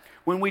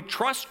 when we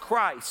trust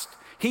Christ,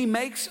 he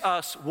makes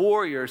us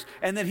warriors,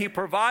 and then he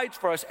provides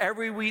for us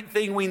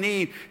everything we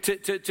need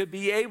to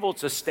be able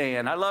to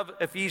stand. I love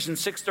Ephesians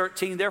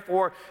 6:13.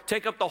 Therefore,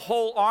 take up the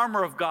whole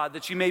armor of God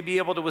that you may be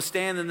able to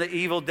withstand in the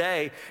evil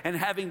day, and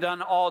having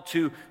done all,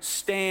 to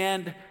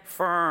stand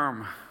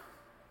firm.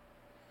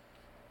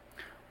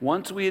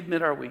 Once we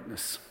admit our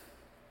weakness,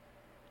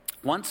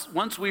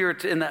 once we are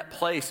in that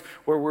place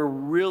where we're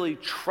really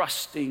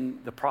trusting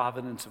the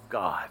providence of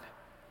God,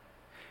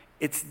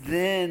 it's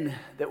then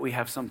that we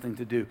have something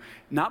to do.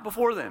 Not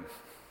before then.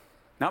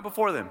 Not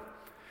before then.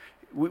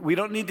 We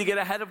don't need to get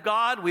ahead of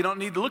God. We don't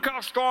need to look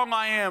how strong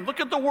I am. Look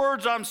at the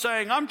words I'm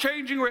saying. I'm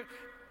changing.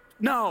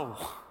 No.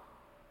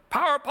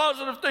 Power of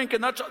positive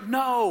thinking.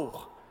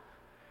 No.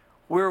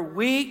 We're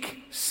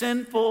weak,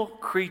 sinful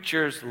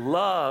creatures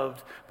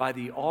loved by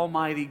the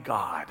Almighty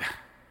God.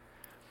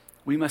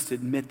 We must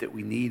admit that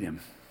we need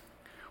him.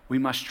 We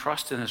must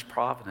trust in his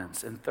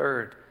providence. And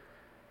third,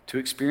 to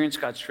experience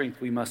God's strength,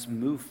 we must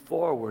move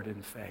forward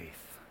in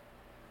faith.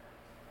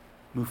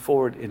 Move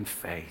forward in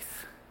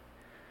faith.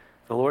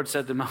 The Lord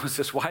said to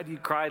Moses, why do you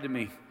cry to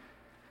me?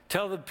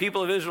 Tell the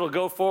people of Israel to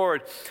go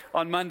forward.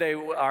 On Monday,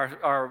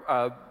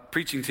 our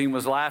preaching team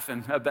was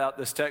laughing about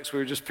this text. We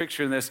were just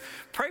picturing this.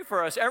 Pray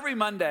for us. Every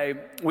Monday,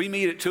 we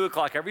meet at 2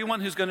 o'clock. Everyone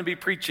who's going to be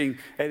preaching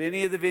at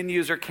any of the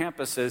venues or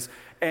campuses,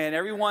 and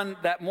everyone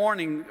that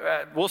morning,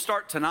 we'll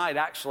start tonight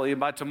actually, and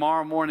by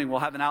tomorrow morning, we'll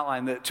have an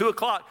outline. At 2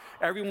 o'clock,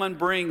 everyone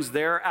brings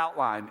their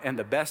outline, and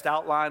the best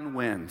outline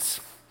wins.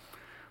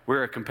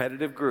 We're a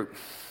competitive group.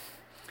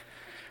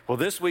 Well,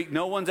 this week,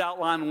 no one's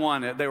outline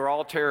won. They were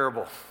all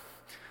terrible.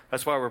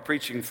 That's why we're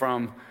preaching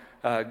from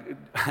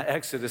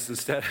Exodus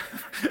instead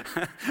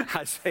of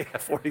Isaiah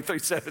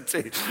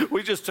 43:17.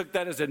 We just took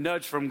that as a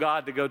nudge from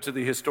God to go to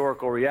the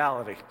historical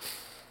reality.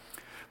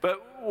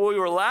 But we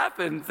were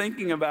laughing,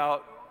 thinking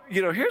about,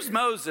 here's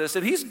Moses,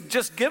 and he's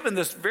just given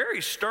this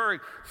very stirring,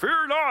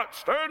 fear not,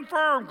 stand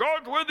firm,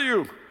 God's with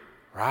you,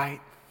 right?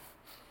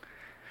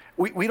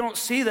 We don't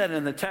see that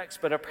in the text,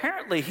 but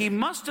apparently he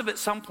must have at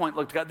some point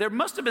looked at God. There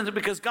must have been,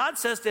 because God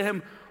says to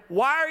him,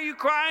 why are you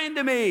crying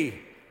to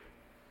me?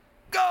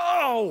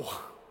 Go!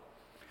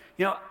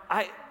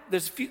 I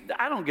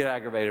don't get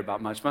aggravated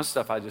about much. Most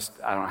stuff I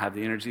don't have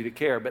the energy to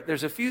care, but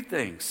there's a few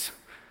things.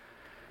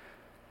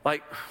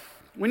 Like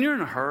when you're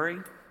in a hurry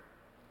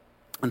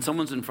and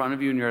someone's in front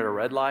of you and you're at a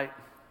red light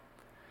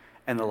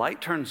and the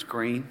light turns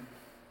green,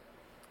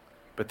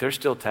 but they're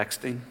still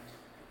texting.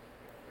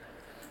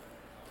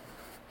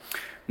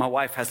 My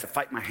wife has to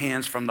fight my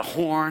hands from the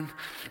horn,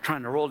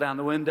 trying to roll down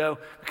the window,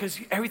 because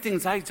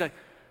everything's like,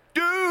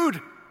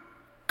 dude,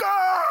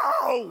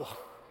 go!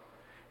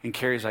 And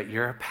Carrie's like,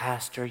 you're a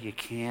pastor, you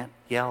can't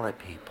yell at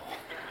people.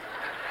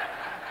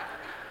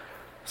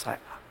 It's like,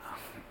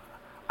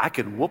 I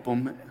can whoop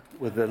them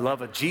with the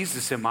love of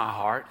Jesus in my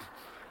heart.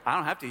 I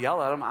don't have to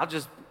yell at them.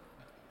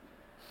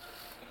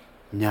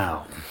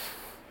 No.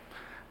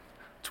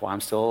 That's why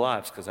I'm still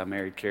alive, because I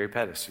married Carrie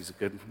Pettis. She's a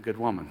good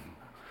woman.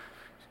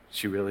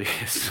 She really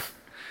is.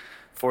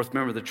 Fourth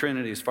member of the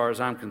Trinity, as far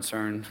as I'm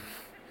concerned.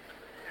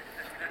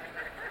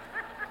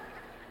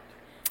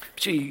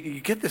 But you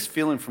get this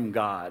feeling from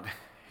God.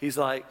 He's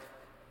like,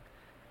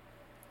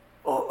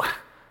 oh,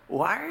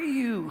 why are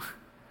you?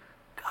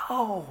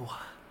 Go.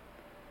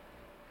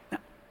 Now,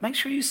 make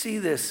sure you see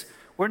this.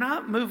 We're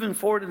not moving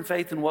forward in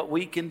faith in what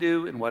we can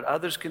do and what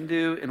others can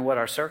do and what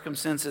our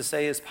circumstances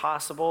say is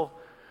possible.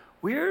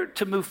 We're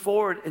to move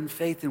forward in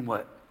faith in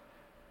what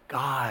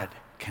God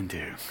can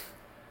do.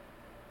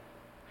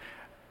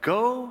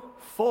 Go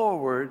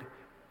forward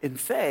in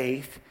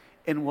faith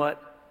in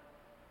what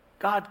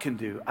God can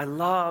do. I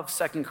love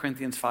 2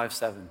 Corinthians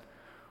 5:7.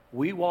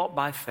 We walk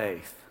by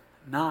faith,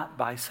 not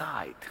by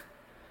sight.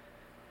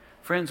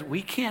 Friends,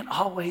 we can't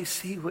always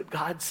see what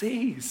God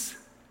sees.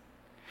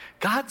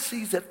 God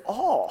sees it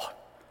all.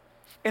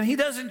 And he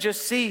doesn't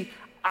just see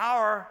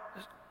our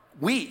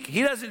week.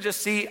 He doesn't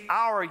just see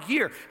our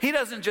year. He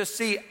doesn't just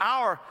see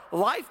our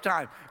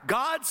lifetime.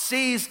 God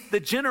sees the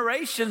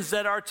generations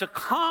that are to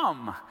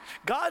come.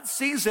 God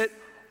sees it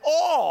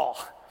all.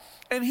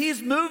 And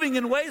he's moving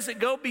in ways that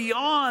go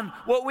beyond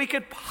what we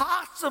could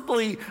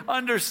possibly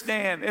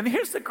understand. And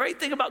here's the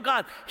great thing about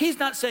God. He's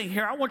not saying,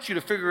 here, I want you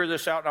to figure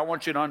this out and I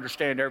want you to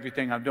understand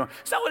everything I'm doing.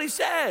 It's not what he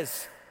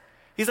says.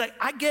 He's like,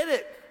 I get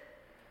it.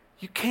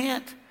 You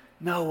can't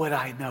know what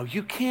I know.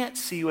 You can't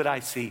see what I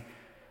see.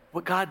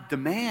 What God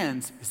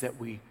demands is that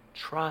we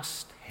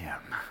trust him,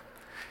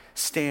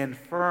 stand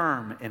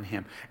firm in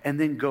him, and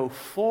then go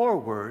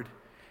forward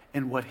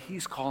in what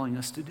he's calling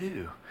us to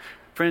do.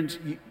 Friends,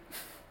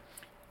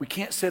 we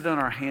can't sit on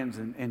our hands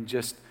and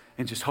just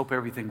hope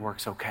everything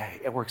works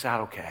okay. It works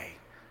out okay.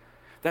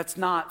 That's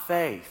not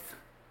faith.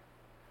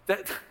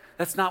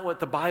 That's not what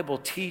the Bible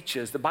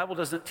teaches. The Bible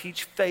doesn't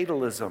teach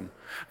fatalism.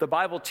 The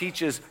Bible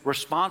teaches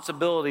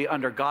responsibility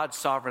under God's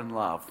sovereign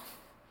love.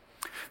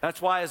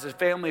 That's why as a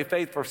family of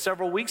faith for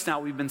several weeks now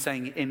we've been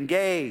saying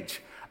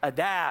engage,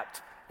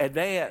 adapt,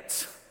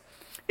 advance.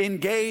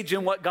 Engage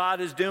in what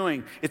God is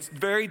doing. It's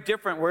very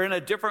different. We're in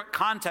a different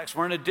context.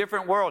 We're in a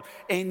different world.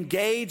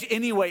 Engage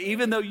anyway,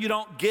 even though you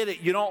don't get it,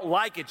 you don't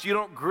like it, you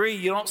don't agree,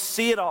 you don't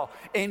see it all.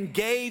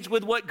 Engage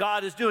with what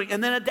God is doing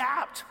and then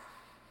adapt.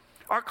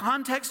 Our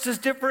context is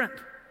different.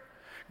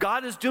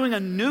 God is doing a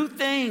new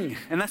thing,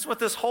 and that's what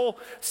this whole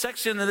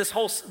section and this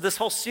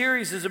whole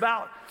series is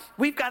about.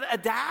 We've got to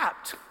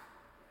adapt,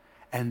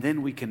 and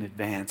then we can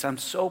advance. I'm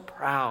so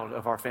proud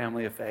of our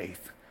family of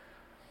faith.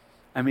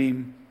 I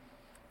mean,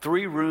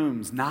 3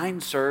 rooms, 9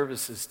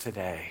 services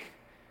today.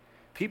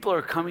 People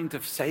are coming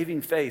to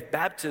saving faith,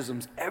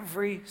 baptisms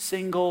every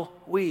single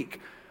week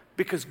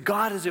because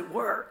God is at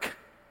work.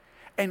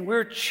 And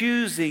we're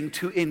choosing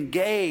to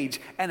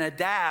engage and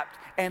adapt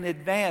and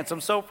advance.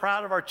 I'm so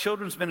proud of our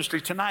children's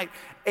ministry tonight.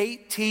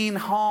 18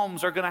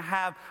 homes are going to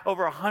have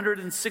over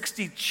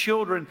 160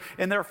 children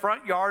in their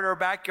front yard or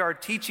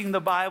backyard teaching the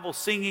Bible,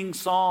 singing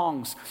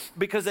songs,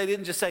 because they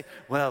didn't just say,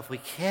 well, if we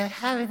can't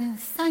have it in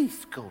the Sunday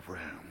school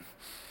room,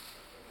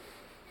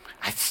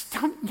 I just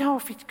don't know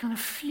if it's going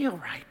to feel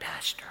right,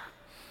 Pastor.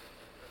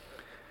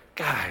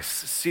 Guys,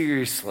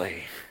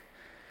 seriously,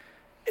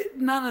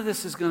 none of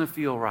this is going to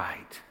feel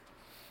right.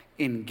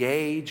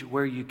 Engage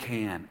where you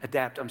can.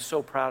 Adapt. I'm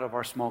so proud of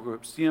our small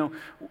groups. You know,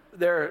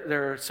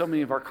 there are so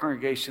many of our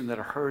congregation that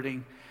are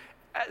hurting.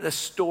 The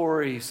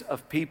stories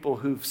of people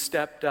who've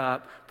stepped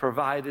up,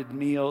 provided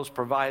meals,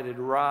 provided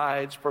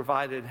rides,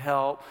 provided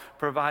help,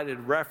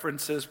 provided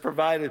references,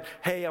 provided,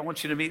 hey, I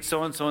want you to meet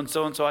so-and-so and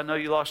so-and-so. I know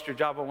you lost your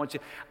job. I want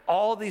you.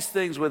 All these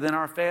things within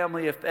our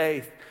family of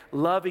faith,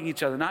 loving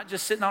each other, not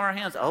just sitting on our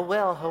hands. Oh,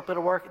 well, hope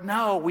it'll work.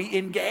 No, we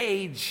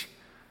engage.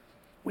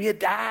 We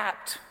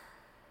adapt.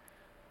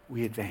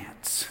 We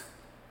advance.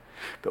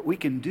 But we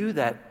can do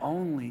that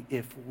only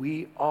if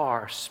we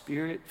are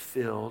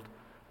Spirit-filled,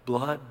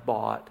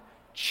 blood-bought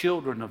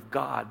children of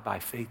God by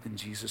faith in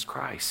Jesus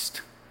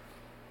Christ.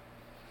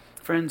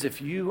 Friends, if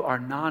you are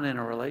not in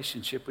a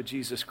relationship with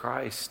Jesus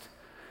Christ,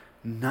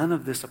 none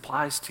of this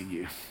applies to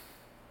you.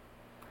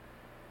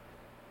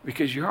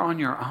 Because you're on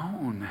your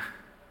own.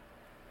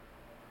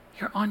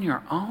 You're on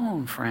your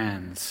own,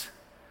 friends.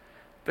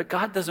 But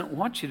God doesn't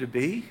want you to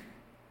be.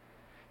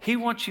 He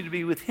wants you to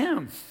be with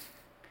Him.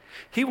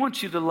 He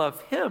wants you to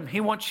love Him. He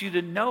wants you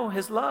to know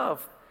His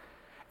love.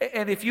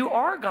 And if you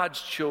are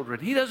God's children,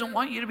 He doesn't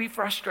want you to be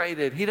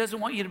frustrated. He doesn't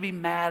want you to be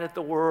mad at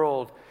the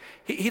world.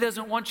 He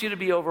doesn't want you to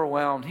be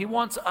overwhelmed. He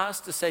wants us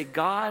to say,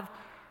 God,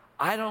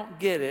 I don't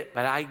get it,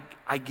 but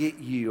I get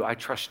you. I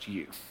trust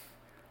you.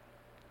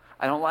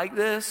 I don't like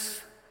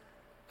this.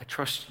 I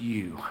trust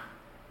you.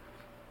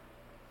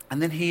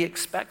 And then He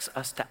expects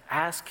us to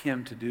ask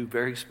Him to do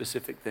very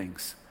specific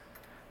things.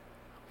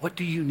 What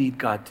do you need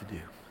God to do?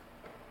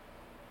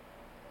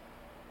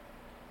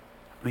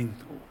 I mean,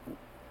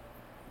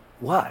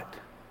 what?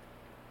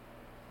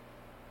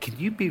 Can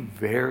you be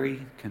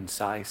very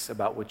concise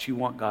about what you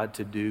want God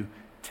to do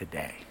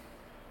today?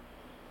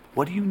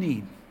 What do you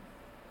need?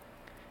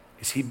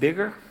 Is He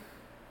bigger?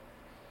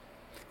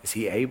 Is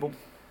He able?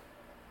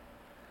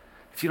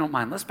 If you don't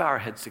mind, let's bow our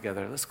heads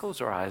together. Let's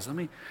close our eyes.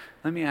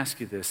 Let me ask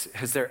you this.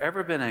 Has there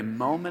ever been a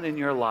moment in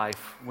your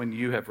life when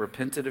you have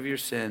repented of your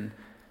sin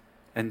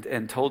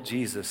and told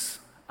Jesus,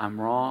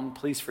 I'm wrong,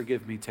 please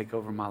forgive me, take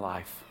over my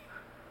life?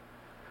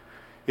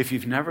 If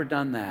you've never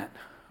done that,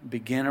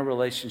 begin a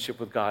relationship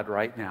with God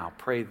right now.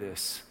 Pray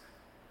this.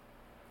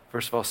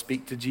 First of all,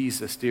 speak to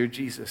Jesus. Dear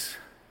Jesus,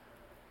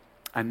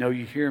 I know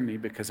you hear me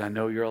because I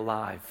know you're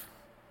alive.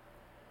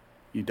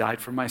 You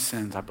died for my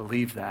sins. I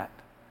believe that.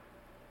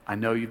 I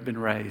know you've been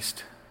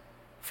raised.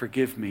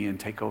 Forgive me and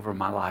take over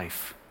my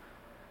life.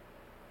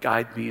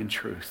 Guide me in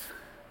truth.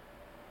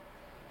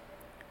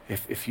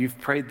 If you've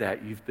prayed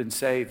that, you've been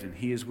saved and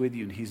He is with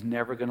you and He's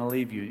never going to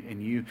leave you,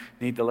 and you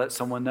need to let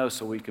someone know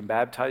so we can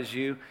baptize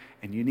you,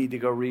 and you need to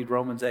go read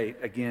Romans 8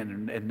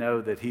 again and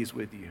know that He's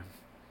with you.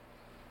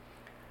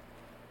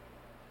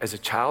 As a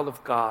child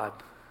of God,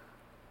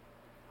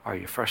 are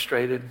you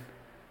frustrated?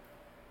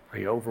 Are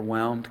you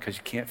overwhelmed because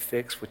you can't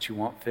fix what you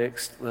want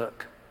fixed?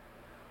 Look,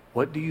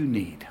 what do you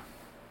need?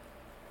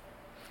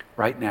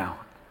 Right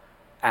now,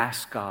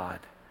 ask God.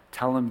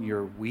 Tell Him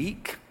you're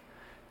weak.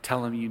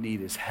 Tell Him you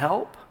need His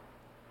help.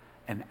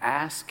 And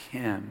ask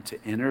Him to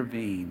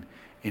intervene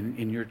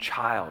in your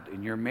child,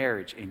 in your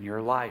marriage, in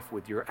your life,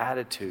 with your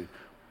attitude.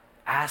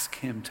 Ask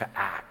Him to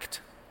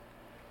act.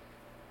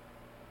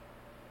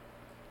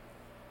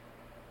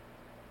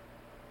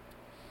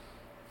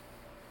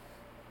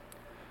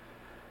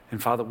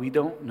 And Father, we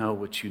don't know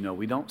what you know.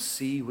 We don't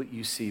see what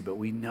you see, but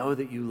we know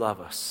that you love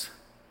us.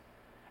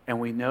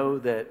 And we know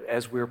that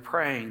as we're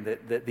praying,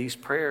 that these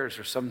prayers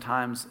are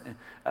sometimes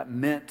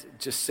meant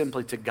just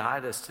simply to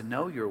guide us to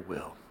know your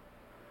will,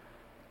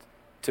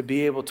 to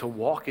be able to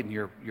walk in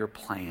your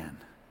plan.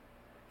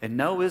 And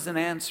no is an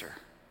answer.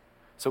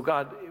 So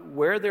God,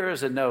 where there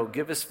is a no,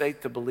 give us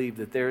faith to believe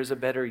that there is a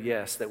better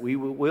yes, that we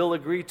will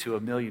agree to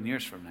 1,000,000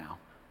 years from now.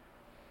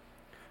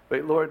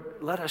 But Lord,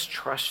 let us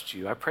trust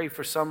you. I pray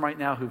for some right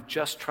now who've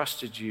just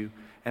trusted you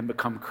and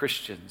become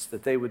Christians,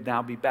 that they would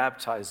now be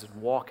baptized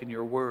and walk in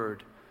your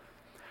word.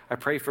 I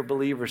pray for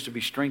believers to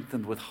be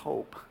strengthened with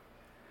hope.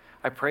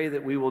 I pray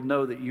that we will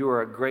know that you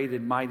are a great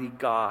and mighty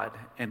God,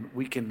 and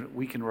we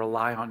can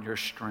rely on your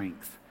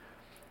strength.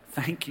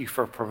 Thank you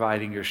for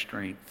providing your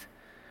strength.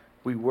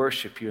 We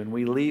worship you, and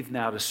we leave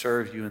now to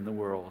serve you in the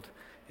world.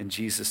 In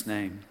Jesus'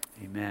 name,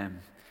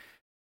 amen.